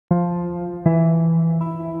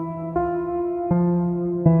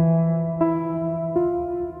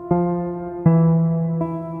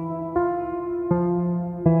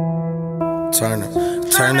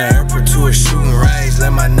Turn the airport to a shooting range,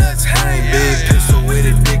 let my nuts hang. Big pistol with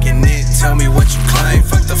a dick in it, tell me what you claim.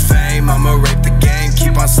 Fuck the fame, I'ma rape the game,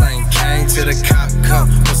 keep on slaying cane. Till the cop come,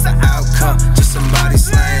 what's the outcome? Just somebody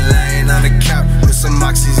slaying lane on the couch with some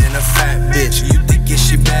moxies and a fat bitch. You thinkin'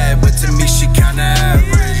 she bad, but to me she kinda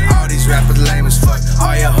average. All these rappers lame as fuck,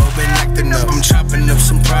 all your hoe been acting up. I'm chopping up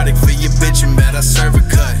some product for your bitch and bet I serve a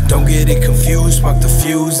cut. Don't get it confused, spark the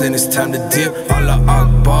fuse and it's time to dip. All the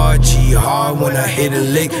Akbar, G-hard when I hit a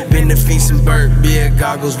lick. Been to feast and bird, beer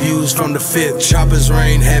goggles, views from the fifth. Choppers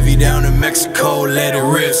rain heavy down in Mexico, let it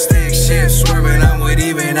rip. Stick shift, swerving, I'm with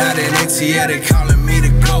even out in ATL, they calling me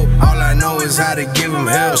the GOAT. All I know is how to give them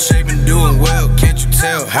hell. Shaping doing well, can't you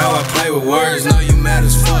tell how I play with words? Know you mad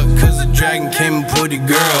as fuck, cause the dragon came and put it,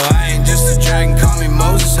 girl. I ain't just a dragon, call me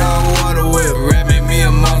Moses, how I water whip. Rap made me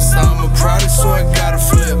a monster, I'm a product, so I gotta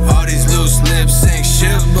flip. All these loose lips sink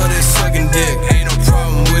ships, but it's sucking dick. Ain't no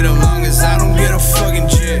problem with them, long as I don't get a fucking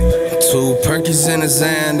chick. 2 Perkies in a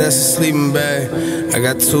Zan, that's a sleeping bag. I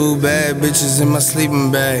got 2 bad bitches in my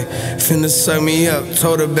sleeping bag. Finna suck me up,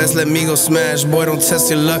 told her best let me go smash. Boy, don't test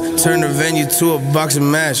your luck, turn the venue to a boxing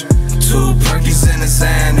match. 2 Perkies in a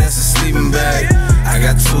Zan, that's a sleeping bag. I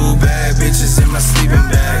got 2 bad bitches in my sleeping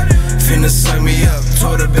bag. Finna suck me up,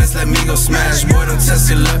 told her best let me go smash. Boy, don't test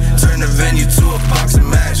your luck, turn the venue to a boxing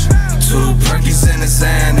match. 2 Perkies in a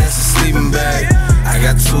Zan, that's a sleeping bag. I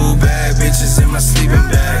got 2 bad bitches in my sleeping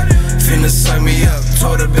bag. Finna suck me up,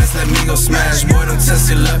 told her best let me go smash. Boy, don't test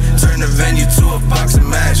your luck, turn the venue to a boxing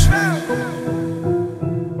match.